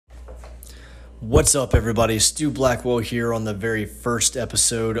What's up, everybody? Stu Blackwell here on the very first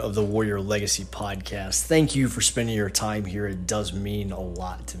episode of the Warrior Legacy podcast. Thank you for spending your time here. It does mean a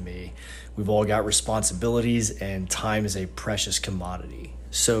lot to me. We've all got responsibilities, and time is a precious commodity.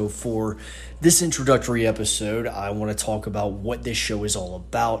 So for this introductory episode, I want to talk about what this show is all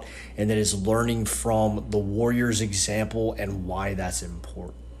about, and that is learning from the Warriors' example and why that's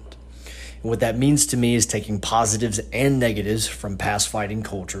important. And what that means to me is taking positives and negatives from past fighting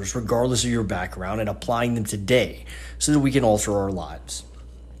cultures, regardless of your background, and applying them today so that we can alter our lives.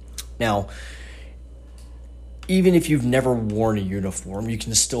 Now, even if you've never worn a uniform, you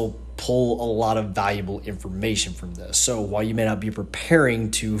can still pull a lot of valuable information from this. So while you may not be preparing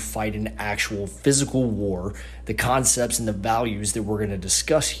to fight an actual physical war, the concepts and the values that we're going to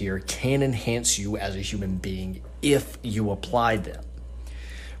discuss here can enhance you as a human being if you apply them.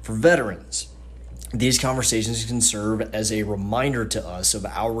 For veterans, these conversations can serve as a reminder to us of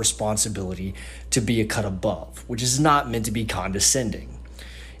our responsibility to be a cut above, which is not meant to be condescending.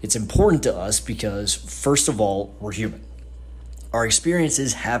 It's important to us because, first of all, we're human. Our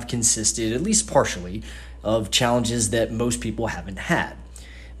experiences have consisted, at least partially, of challenges that most people haven't had.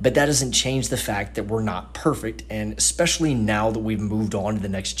 But that doesn't change the fact that we're not perfect, and especially now that we've moved on to the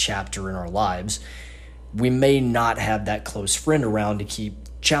next chapter in our lives, we may not have that close friend around to keep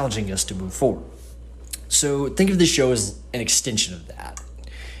challenging us to move forward. So think of this show as an extension of that.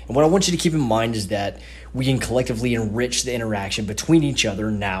 And what I want you to keep in mind is that we can collectively enrich the interaction between each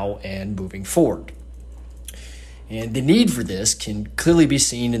other now and moving forward. And the need for this can clearly be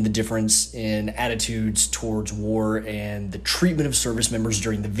seen in the difference in attitudes towards war and the treatment of service members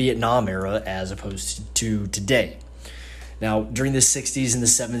during the Vietnam era as opposed to today. Now, during the 60s and the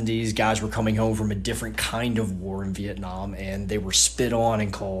 70s, guys were coming home from a different kind of war in Vietnam, and they were spit on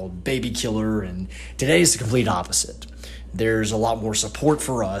and called baby killer, and today is the complete opposite. There's a lot more support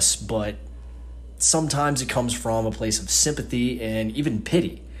for us, but sometimes it comes from a place of sympathy and even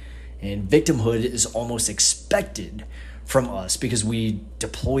pity. And victimhood is almost expected from us because we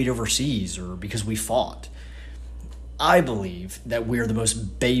deployed overseas or because we fought. I believe that we're the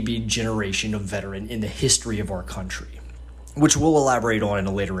most babied generation of veteran in the history of our country, which we'll elaborate on in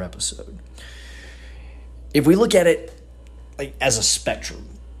a later episode. If we look at it as a spectrum,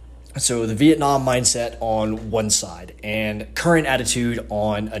 so the Vietnam mindset on one side and current attitude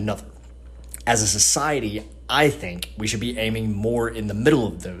on another. As a society, I think we should be aiming more in the middle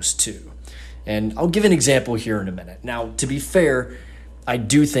of those two. And I'll give an example here in a minute. Now, to be fair, I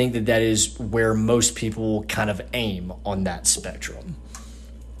do think that is where most people kind of aim on that spectrum.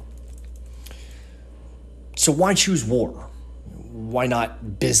 So why choose war? Why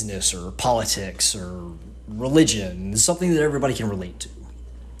not business or politics or religion? Something that everybody can relate to.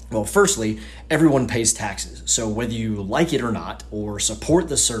 Well, firstly, everyone pays taxes. So whether you like it or not, or support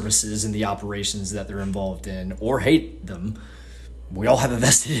the services and the operations that they're involved in, or hate them, we all have a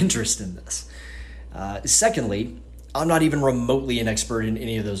vested interest in this. Secondly, I'm not even remotely an expert in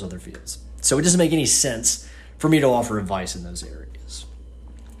any of those other fields. So it doesn't make any sense for me to offer advice in those areas.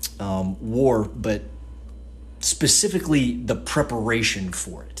 War, but specifically the preparation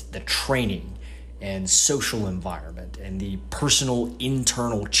for it, the training and social environment and the personal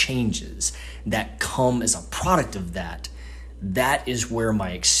internal changes that come as a product of that, that is where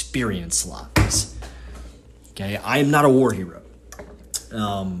my experience lies. Okay, I am not a war hero.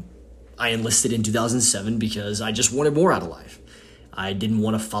 I enlisted in 2007 because I just wanted more out of life. I didn't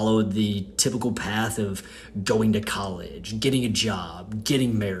want to follow the typical path of going to college, getting a job,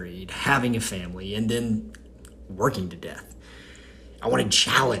 getting married, having a family, and then working to death. I wanted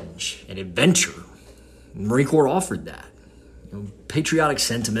challenge and adventure. Marine Corps offered that. Patriotic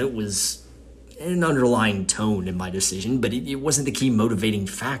sentiment was an underlying tone in my decision, but it wasn't the key motivating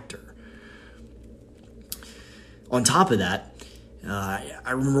factor. On top of that,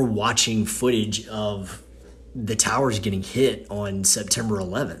 I remember watching footage of the towers getting hit on September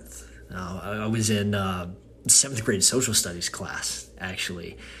 11th. I was in 7th grade social studies class,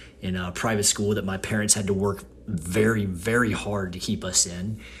 actually, in a private school that my parents had to work very, very hard to keep us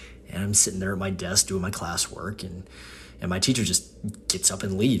in. And I'm sitting there at my desk doing my classwork, and my teacher just gets up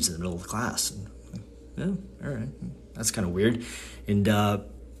and leaves in the middle of the class. And, yeah, all right, that's kind of weird. And, I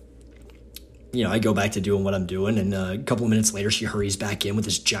go back to doing what I'm doing, and a couple of minutes later, she hurries back in with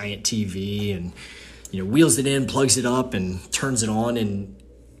this giant TV and, wheels it in, plugs it up, and turns it on,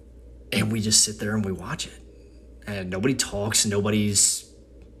 and we just sit there and we watch it. And nobody talks, nobody's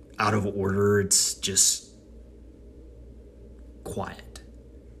out of order, it's just quiet.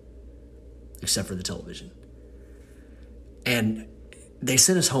 Except for the television. And they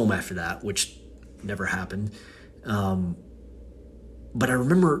sent us home after that, which never happened. But I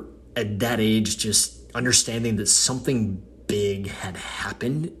remember at that age, just understanding that something big had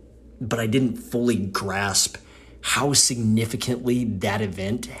happened, but I didn't fully grasp how significantly that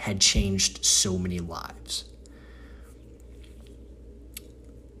event had changed so many lives.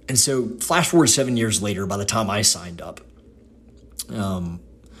 And so flash forward 7 years later, by the time I signed up,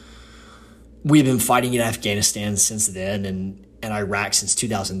 we had been fighting in Afghanistan since then and Iraq since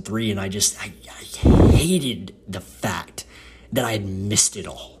 2003. And I hated the fact that I had missed it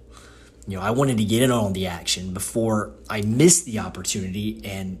all. I wanted to get in on the action before I missed the opportunity,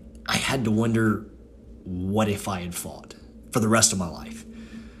 and I had to wonder, what if I had fought for the rest of my life?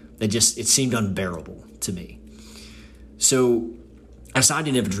 It seemed unbearable to me. So I signed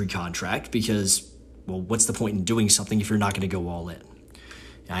an infantry contract because, well, what's the point in doing something if you're not going to go all in?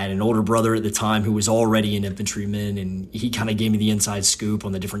 I had an older brother at the time who was already an infantryman, and he kind of gave me the inside scoop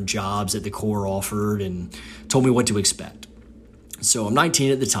on the different jobs that the Corps offered and told me what to expect. So I'm 19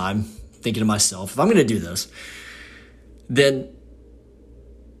 at the time, thinking to myself, if I'm going to do this, then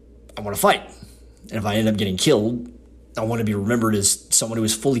I want to fight. And if I end up getting killed, I want to be remembered as someone who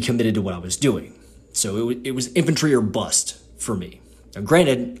was fully committed to what I was doing. So it was infantry or bust for me. Now,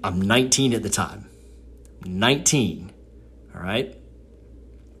 granted, I'm 19 at the time. 19, all right?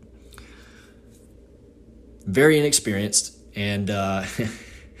 Very inexperienced, and I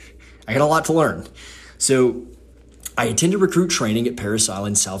got a lot to learn. So I attended recruit training at Parris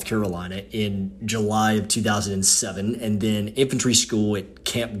Island, South Carolina in July of 2007, and then infantry school at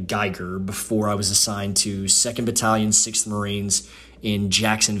Camp Geiger before I was assigned to 2nd Battalion, 6th Marines in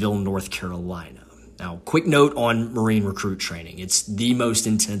Jacksonville, North Carolina. Now, quick note on Marine recruit training. It's the most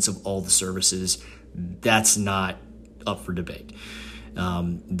intense of all the services. That's not up for debate.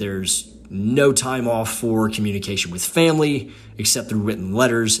 There's no time off for communication with family except through written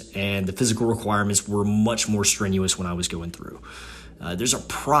letters, and the physical requirements were much more strenuous when I was going through. There's a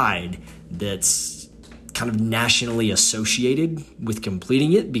pride that's kind of nationally associated with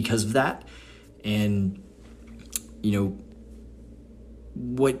completing it because of that. And,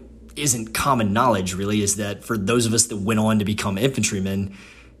 what isn't common knowledge really is that for those of us that went on to become infantrymen,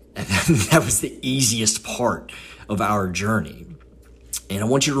 that was the easiest part of our journey. And I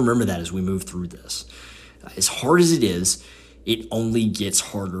want you to remember that as we move through this. As hard as it is, it only gets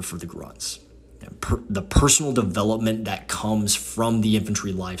harder for the grunts. The personal development that comes from the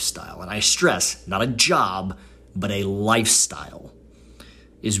infantry lifestyle, and I stress, not a job, but a lifestyle,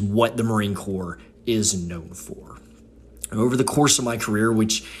 is what the Marine Corps is known for. Over the course of my career,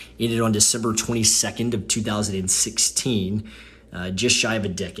 which ended on December 22nd of 2016, just shy of a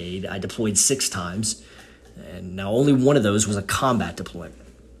decade, I deployed 6 times. And now only one of those was a combat deployment.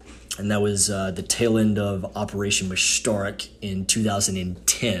 And that was the tail end of Operation Mushtarak in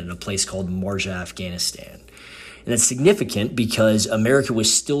 2010, a place called Marja, Afghanistan. And that's significant because America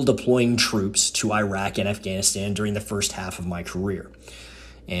was still deploying troops to Iraq and Afghanistan during the first half of my career.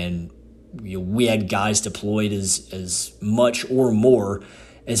 And we had guys deployed as much or more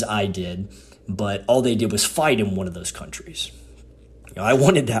as I did, but all they did was fight in one of those countries. I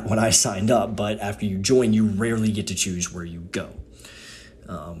wanted that when I signed up, but after you join, you rarely get to choose where you go.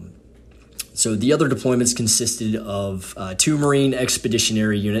 So the other deployments consisted of 2 Marine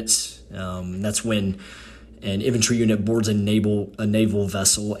expeditionary units. That's when an infantry unit boards a naval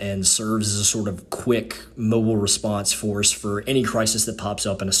vessel and serves as a sort of quick mobile response force for any crisis that pops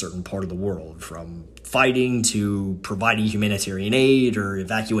up in a certain part of the world, from fighting to providing humanitarian aid or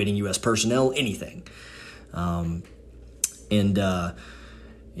evacuating U.S. personnel, anything. I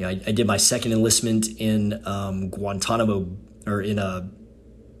did my second enlistment in Guantanamo, or in a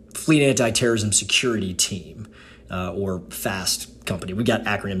Fleet Anti-Terrorism Security Team, or FAST company. We got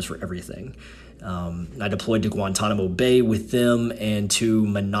acronyms for everything. I deployed to Guantanamo Bay with them and to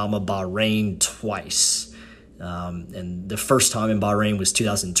Manama, Bahrain twice. And the first time in Bahrain was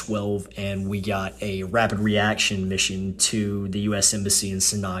 2012, and we got a rapid reaction mission to the U.S. Embassy in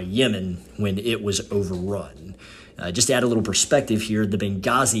Sana'a, Yemen, when it was overrun. Just to add a little perspective here, the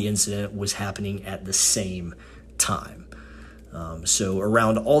Benghazi incident was happening at the same time. So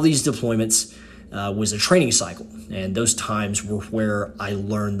around all these deployments was a training cycle, and those times were where I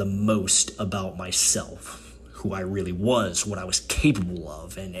learned the most about myself, who I really was, what I was capable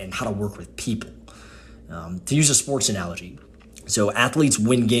of, and how to work with people. To use a sports analogy, so athletes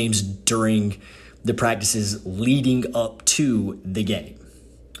win games during the practices leading up to the game.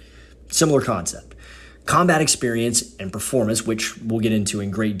 Similar concept. Combat experience and performance, which we'll get into in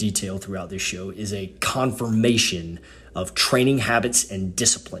great detail throughout this show, is a confirmation of training habits and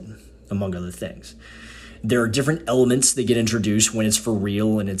discipline, among other things. There are different elements that get introduced when it's for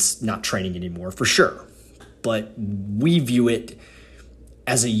real and it's not training anymore, for sure. But we view it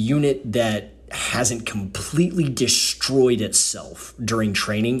as a unit that hasn't completely destroyed itself during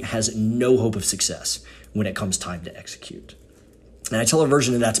training has no hope of success when it comes time to execute. And I tell a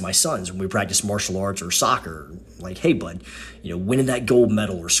version of that to my sons when we practice martial arts or soccer. Like, hey, bud, winning that gold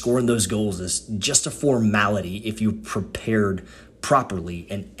medal or scoring those goals is just a formality if you prepared properly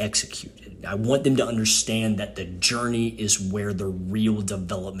and executed. I want them to understand that the journey is where the real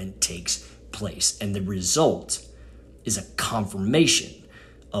development takes place, and the result is a confirmation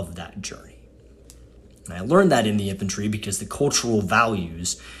of that journey. And I learned that in the infantry because the cultural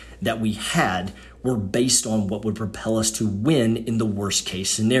values that we had were based on what would propel us to win in the worst case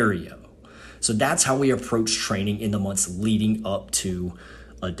scenario. So that's how we approach training in the months leading up to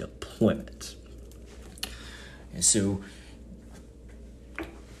a deployment. And so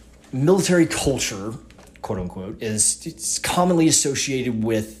military culture, quote unquote, it's commonly associated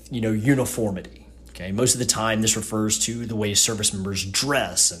with, uniformity. Okay, most of the time this refers to the way service members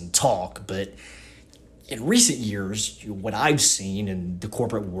dress and talk, but in recent years, what I've seen in the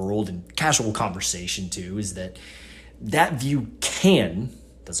corporate world and casual conversation too is that view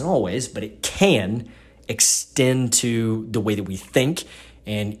doesn't always, but it can extend to the way that we think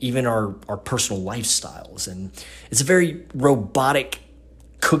and even our personal lifestyles. And it's a very robotic,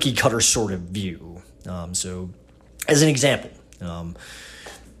 cookie cutter sort of view. So as an example,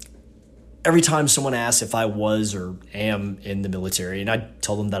 every time someone asks if I was or am in the military and I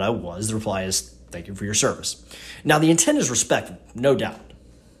tell them that I was, the reply is, "Thank you for your service." Now, the intent is respectful, no doubt.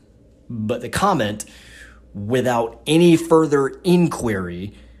 But the comment, without any further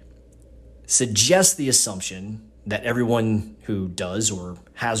inquiry, suggests the assumption that everyone who does or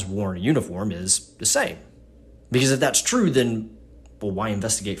has worn a uniform is the same. Because if that's true, then, why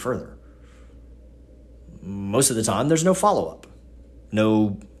investigate further? Most of the time, there's no follow-up.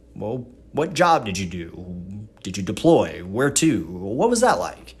 No, what job did you do? Did you deploy? Where to? What was that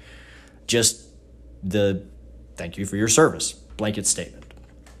like? Just the "thank you for your service" blanket statement.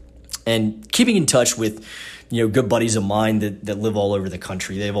 And keeping in touch with, good buddies of mine that live all over the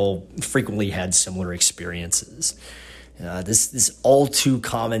country, they've all frequently had similar experiences. This all too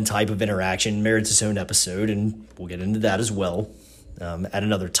common type of interaction merits its own episode, and we'll get into that as well at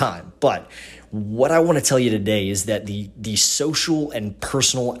another time. But what I want to tell you today is that the social and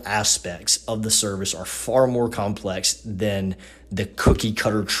personal aspects of the service are far more complex than the cookie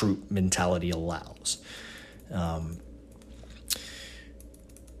cutter troop mentality allows.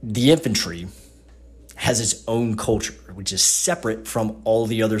 The infantry has its own culture, which is separate from all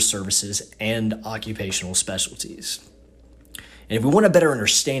the other services and occupational specialties. And if we want a better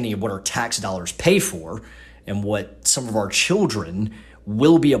understanding of what our tax dollars pay for and what some of our children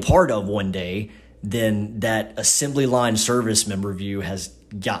will be a part of one day, then that assembly line service member view has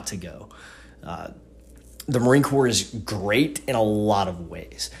got to go. The Marine Corps is great in a lot of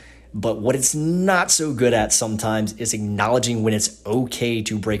ways, but what it's not so good at sometimes is acknowledging when it's okay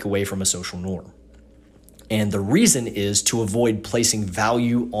to break away from a social norm. And the reason is to avoid placing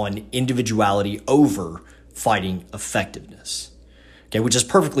value on individuality over fighting effectiveness, okay, which is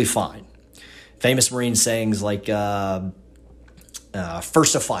perfectly fine. Famous Marine sayings like first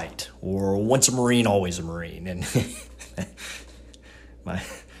a fight, or once a Marine, always a Marine. And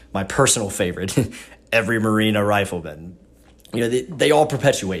my personal favorite, every Marine a rifleman. They all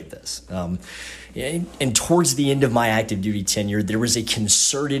perpetuate this. And towards the end of my active duty tenure, there was a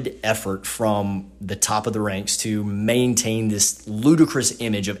concerted effort from the top of the ranks to maintain this ludicrous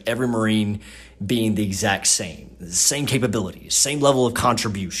image of every Marine being the exact same capabilities, same level of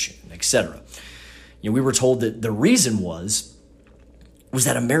contribution, etc. We were told that the reason was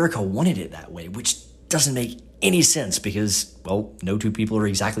that America wanted it that way, which doesn't make any sense because, no two people are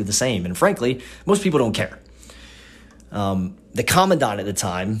exactly the same. And frankly, most people don't care. The commandant at the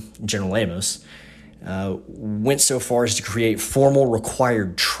time, General Amos, went so far as to create formal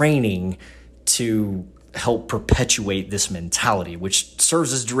required training to help perpetuate this mentality, which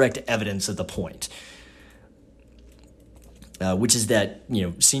serves as direct evidence of the point, which is that,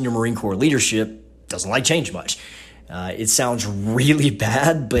 senior Marine Corps leadership doesn't like change much. It sounds really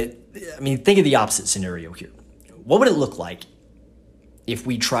bad, but think of the opposite scenario here. What would it look like if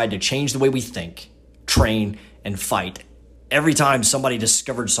we tried to change the way we think, train, and fight every time somebody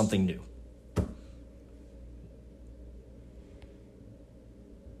discovered something new?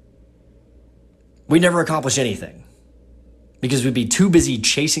 We'd never accomplish anything because we'd be too busy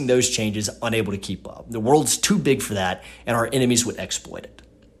chasing those changes, unable to keep up. The world's too big for that, and our enemies would exploit it.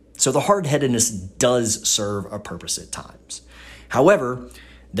 So the hard-headedness does serve a purpose at times. However,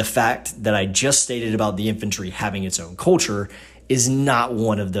 the fact that I just stated about the infantry having its own culture is not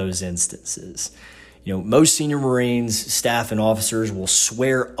one of those instances. Most senior Marines, staff, and officers will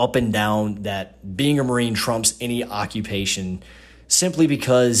swear up and down that being a Marine trumps any occupation simply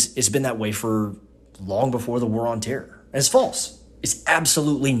because it's been that way for long before the War on Terror. And it's false. It's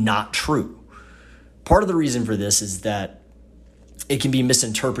absolutely not true. Part of the reason for this is that it can be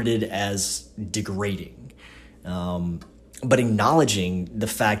misinterpreted as degrading. But acknowledging the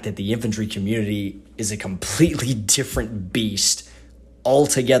fact that the infantry community is a completely different beast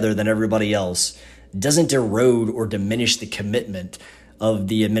altogether than everybody else doesn't erode or diminish the commitment of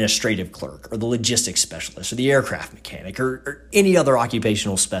the administrative clerk or the logistics specialist or the aircraft mechanic or any other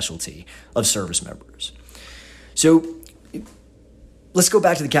occupational specialty of service members. So let's go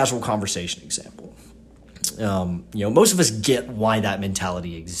back to the casual conversation example. Most of us get why that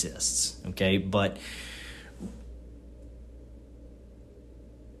mentality exists, okay? But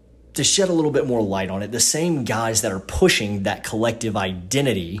to shed a little bit more light on it, the same guys that are pushing that collective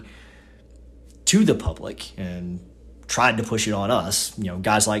identity to the public and tried to push it on us,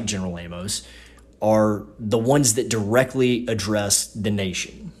 guys like General Amos, are the ones that directly address the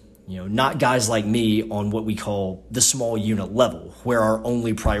nation. Not guys like me on what we call the small unit level, where our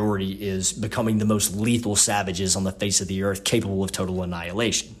only priority is becoming the most lethal savages on the face of the earth capable of total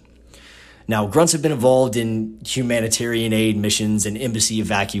annihilation. Now, grunts have been involved in humanitarian aid missions and embassy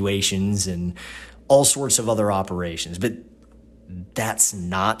evacuations and all sorts of other operations, but that's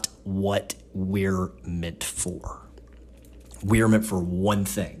not what we're meant for. We're meant for one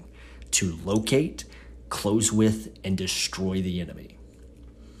thing: to locate, close with, and destroy the enemy.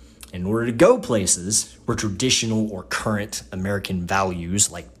 In order to go places where traditional or current American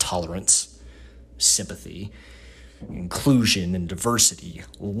values like tolerance, sympathy, inclusion, and diversity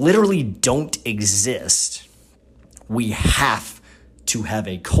literally don't exist, we have to have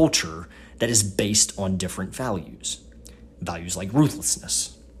a culture that is based on different values. Values like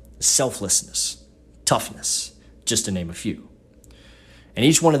ruthlessness, selflessness, toughness, just to name a few. And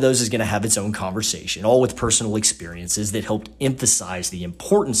each one of those is going to have its own conversation, all with personal experiences that helped emphasize the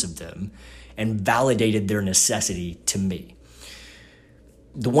importance of them and validated their necessity to me.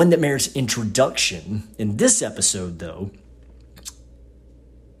 The one that merits introduction in this episode, though,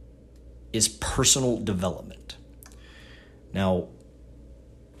 is personal development. Now,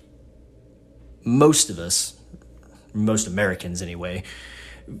 most of us, most Americans anyway,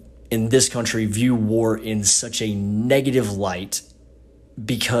 in this country view war in such a negative light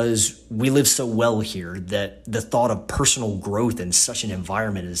because we live so well here that the thought of personal growth in such an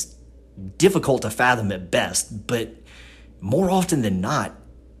environment is difficult to fathom at best, but more often than not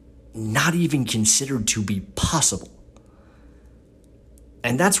even considered to be possible.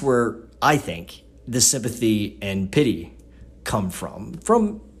 And that's where I think the sympathy and pity come from.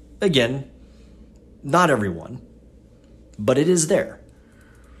 From, again, not everyone, but it is there.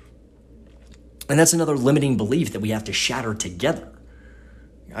 And that's another limiting belief that we have to shatter together.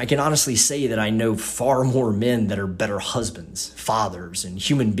 I can honestly say that I know far more men that are better husbands, fathers, and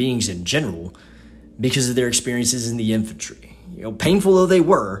human beings in general because of their experiences in the infantry. Painful though they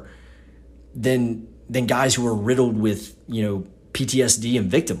were, than guys who are riddled with, PTSD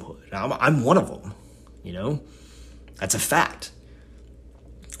and victimhood. I'm one of them, That's a fact.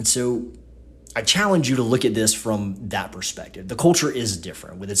 And so I challenge you to look at this from that perspective. The culture is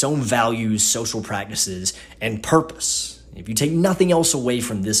different with its own values, social practices, and purpose. If you take nothing else away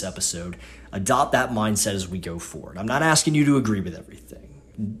from this episode, adopt that mindset as we go forward. I'm not asking you to agree with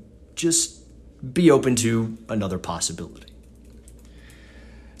everything. Just be open to another possibility.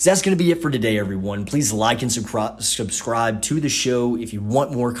 So that's going to be it for today, everyone. Please like and subscribe to the show. If you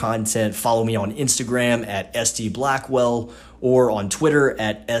want more content, follow me on Instagram at stblackwell or on Twitter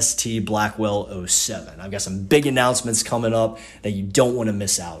at stblackwell07. I've got some big announcements coming up that you don't want to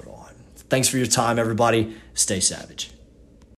miss out on. Thanks for your time, everybody. Stay savage.